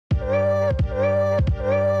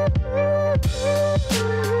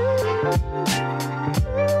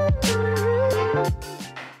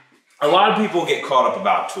lot of people get caught up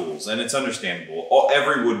about tools, and it's understandable.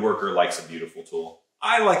 Every woodworker likes a beautiful tool.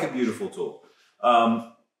 I like a beautiful tool.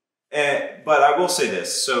 But I will say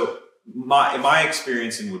this. So my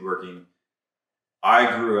experience in woodworking,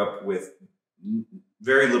 I grew up with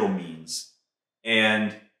very little means,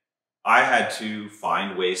 and I had to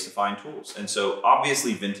find ways to find tools. And so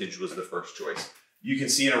obviously vintage was the first choice. You can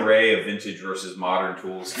see an array of vintage versus modern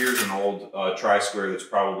tools. Here's an old tri-square that's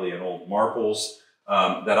probably an old Marples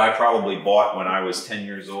that I probably bought when I was 10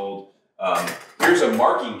 years old. Here's a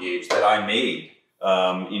marking gauge that I made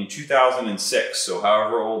in 2006. So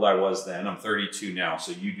however old I was then, I'm 32 now,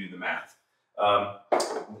 so you do the math.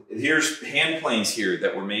 Here's hand planes here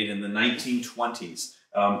that were made in the 1920s.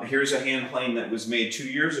 Here's a hand plane that was made 2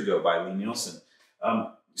 years ago by Lee Nielsen.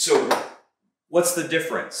 So what's the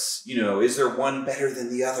difference? You know, is there one better than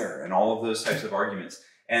the other? And all of those types of arguments.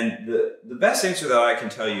 And the best answer that I can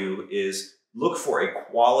tell you is look for a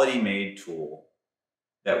quality made tool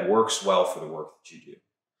that works well for the work that you do.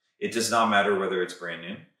 It does not matter whether it's brand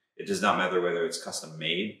new. It does not matter whether it's custom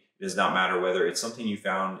made. It does not matter whether it's something you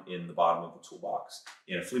found in the bottom of a toolbox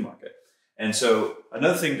in a flea market. And so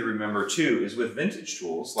another thing to remember too is with vintage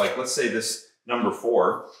tools, like let's say this number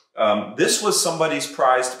 4, this was somebody's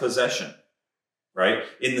prized possession, right?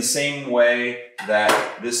 In the same way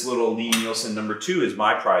that this little Lee Nielsen number 2 is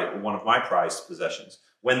one of my prized possessions.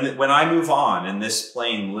 When I move on and this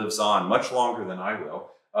plane lives on much longer than I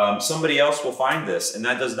will, somebody else will find this, and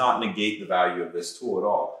that does not negate the value of this tool at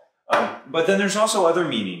all. But then there's also other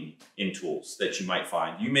meaning in tools that you might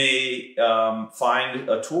find. You may find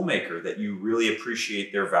a tool maker that you really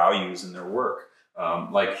appreciate their values and their work.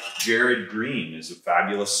 Like Jared Green is a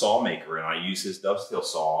fabulous saw maker, and I use his dovetail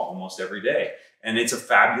saw almost every day. And it's a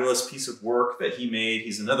fabulous piece of work that he made.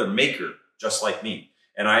 He's another maker just like me.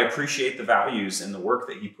 And I appreciate the values and the work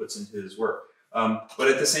that he puts into his work. But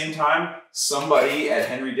at the same time, somebody at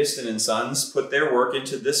Henry Diston & Sons put their work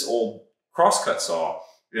into this old crosscut saw.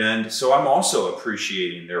 And so I'm also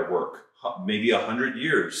appreciating their work, maybe 100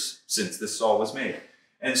 years since this saw was made.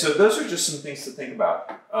 And so those are just some things to think about.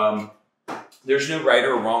 There's no right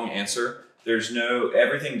or wrong answer.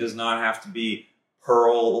 Everything does not have to be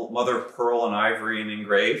pearl, mother of pearl and ivory and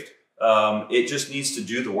engraved. It just needs to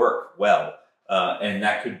do the work well. And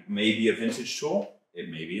that could maybe a vintage tool. It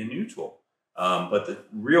may be a new tool. But the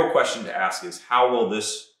real question to ask is, how will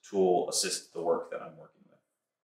this tool assist the work that I'm working on?